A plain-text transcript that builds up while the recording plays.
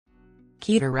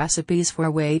Keto recipes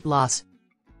for weight loss.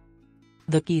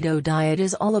 The keto diet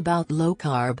is all about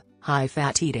low-carb,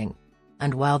 high-fat eating.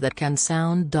 And while that can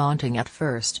sound daunting at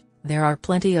first, there are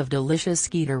plenty of delicious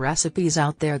keto recipes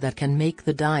out there that can make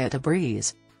the diet a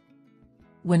breeze.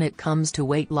 When it comes to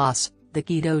weight loss, the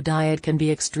keto diet can be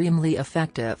extremely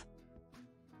effective.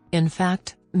 In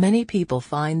fact, many people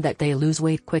find that they lose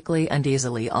weight quickly and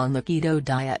easily on the keto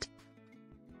diet.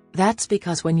 That's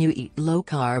because when you eat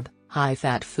low-carb,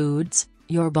 high-fat foods,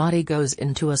 your body goes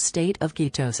into a state of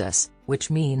ketosis, which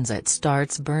means it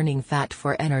starts burning fat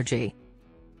for energy.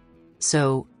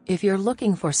 So, if you're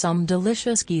looking for some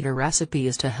delicious keto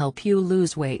recipes to help you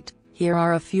lose weight, here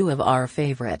are a few of our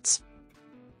favorites.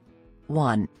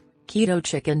 1. Keto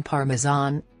chicken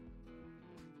parmesan.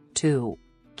 2.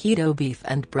 Keto beef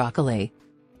and broccoli.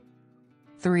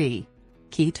 3.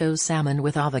 Keto salmon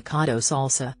with avocado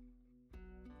salsa.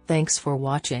 Thanks for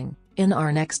watching. In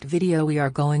our next video we are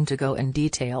going to go in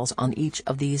details on each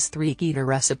of these 3 keto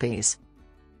recipes.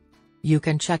 You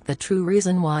can check the true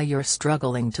reason why you're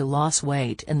struggling to lose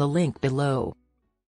weight in the link below.